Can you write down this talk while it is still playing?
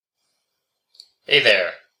Hey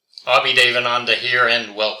there, Abhidevananda here,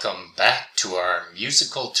 and welcome back to our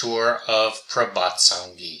musical tour of Prabhate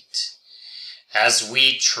Sangeet. As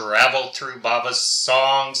we travel through Baba's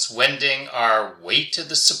songs, wending our way to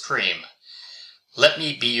the Supreme, let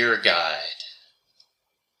me be your guide.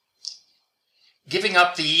 Giving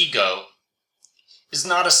up the ego is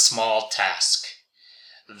not a small task.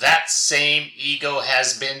 That same ego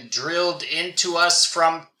has been drilled into us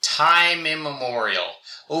from time immemorial,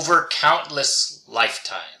 over countless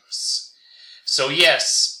lifetimes. So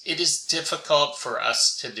yes, it is difficult for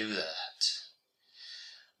us to do that.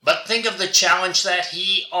 But think of the challenge that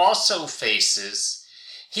he also faces.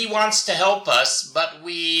 He wants to help us, but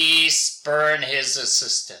we spurn his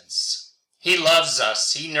assistance. He loves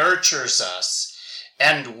us, he nurtures us,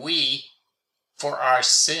 and we, for our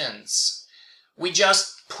sins, we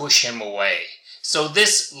just push him away. So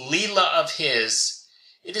this Leela of his,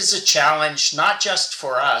 it is a challenge not just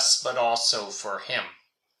for us, but also for him.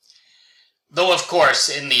 Though, of course,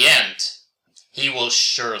 in the end, he will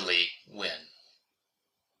surely win.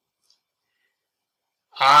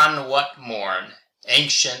 On what morn,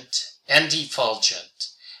 ancient and effulgent,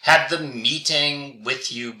 had the meeting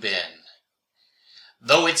with you been?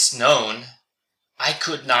 Though it's known, I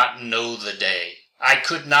could not know the day. I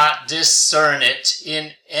could not discern it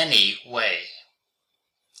in any way.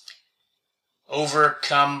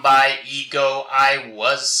 Overcome by ego, I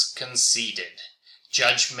was conceited,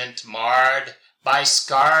 judgment marred by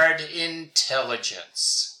scarred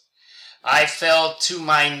intelligence. I fell to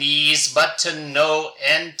my knees, but to know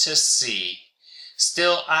and to see,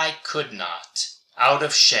 still I could not, out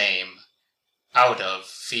of shame, out of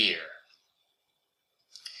fear.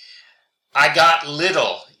 I got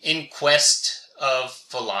little in quest of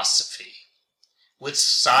philosophy. With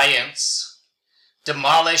science,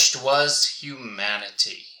 demolished was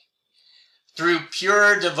humanity. Through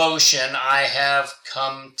pure devotion I have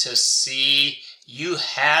come to see you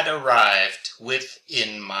had arrived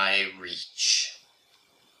within my reach.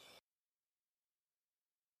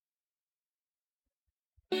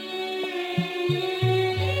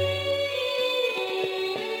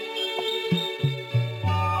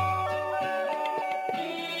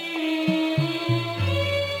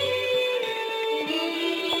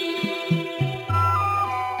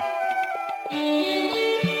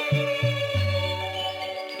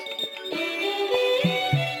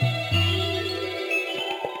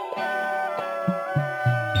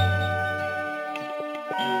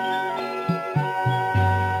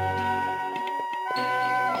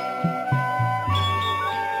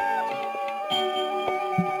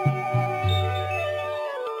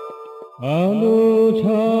 আলো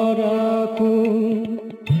ঝরা কোন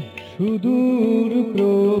সুদূর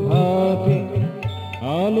প্রভাতে,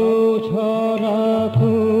 আলো ঝরা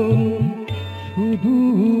কোন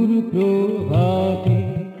সুদূর প্রভাতে,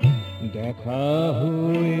 দেখা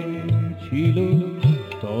হয়েছিল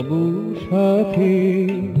তবু সাথে,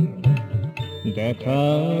 দেখা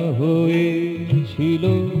হয়েছিল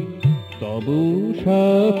তবু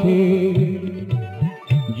সাথে,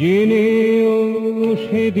 জেনেও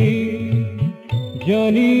সেদিন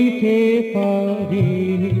জানিতে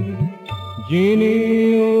পারিনি,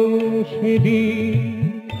 জেনেও সেদিন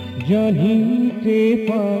জানিতে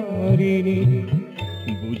পারিনি,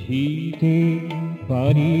 বুঝিতে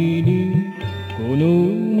পারিনি কোনো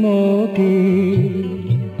মতে,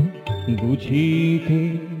 বুঝিতে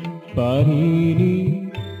পারিনি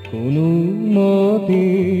কোনো মতে,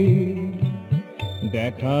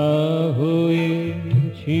 দেখা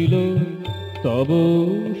হয়েছিল তব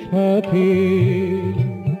সাথে,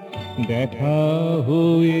 দেখা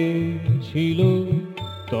হয়েছিল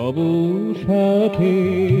তব সাথে।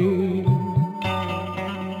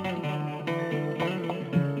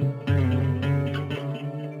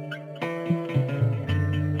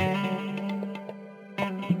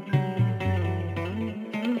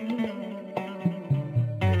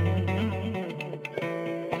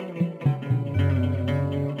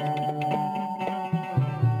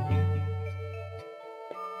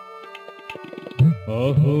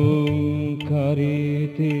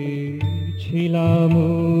 অহংকারেতে ছিলাম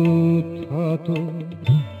উদ্ধত,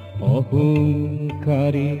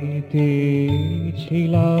 অহংকারেতে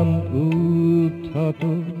ছিলাম উদ্ধত,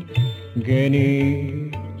 জ্ঞানের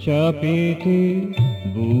চাপেতে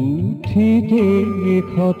বুদ্ধিতে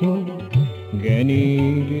ক্ষত,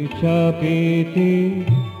 জ্ঞানের চাপেতে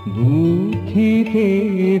বুদ্ধিতে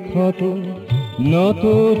ক্ষত, নত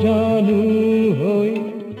জানু হয়ে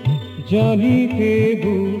জানিতে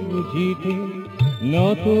বুঝিতে,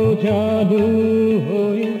 নত জানু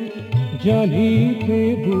হয়ে জানিতে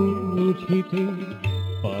বুঝিতে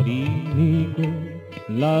পারিনি গো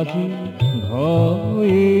লাজি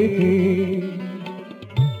ভয়েতে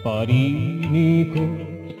পারিনি কো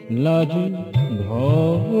লাজি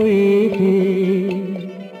ভয়েতে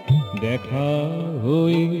দেখা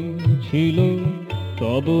হয়েছিল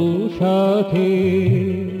তব সাথে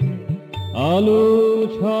আলো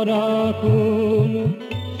ছড়া কোন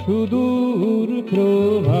সুদূর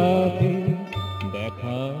প্রভাতে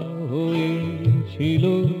দেখা হয়েছিল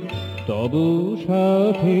তব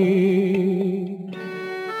সাথে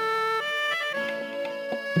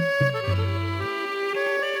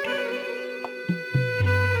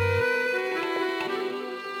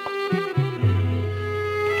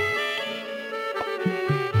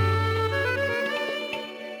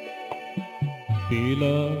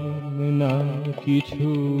পেলাম না কিছু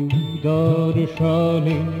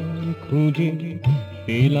দর্শনে খুঁজে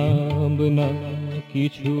পেলাম না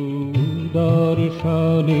কিছু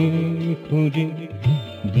দর্শনে খুঁজে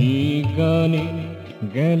বিজ্ঞানে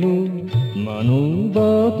গেল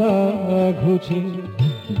মানবতা ঘুচে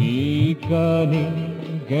বিজ্ঞানে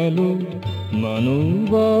গেল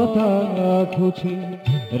মানবতা ঘুচে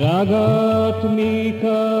রাগাত্মিকারে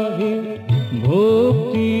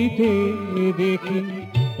ভক্তিতে দেখি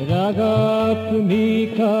রাগাত্মিকায়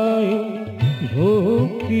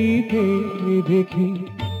ভক্তিতে দেখি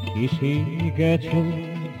এসে গেছো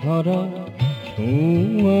ধরা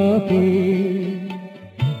ছোঁয়াতে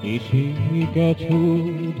এসে গেছো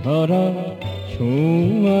ধরা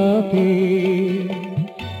ছোঁয়াতে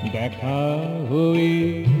দেখা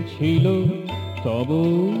হয়েছিল তব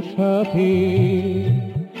সাথে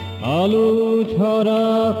আলো ঝরা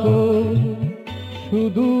কোন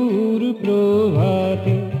সুদূর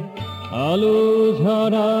প্রভাতে আলো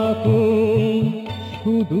ঝরা কোন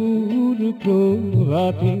সুদূর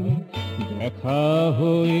প্রভাতে দেখা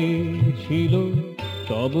হয়েছিল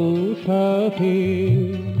তব সাথে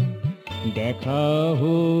দেখা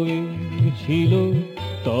হয়েছিল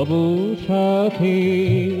তব সাথে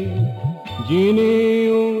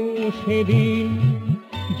জেনেও সেদিন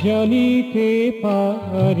জানিতে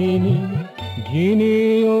পারিনি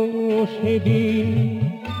জেনেও সেদিন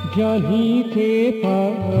জানিতে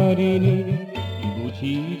পারিনি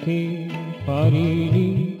বুঝিতে পারিনি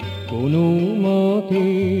কোনো মতে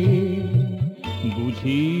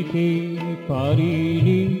বুঝিতে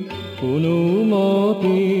পারিনি কোনো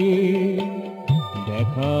মতে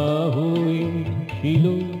দেখা হয়েছিল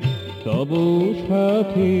তব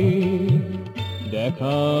সাথে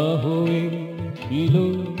দেখা হয়েছিল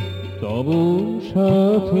তব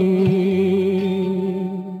সাথে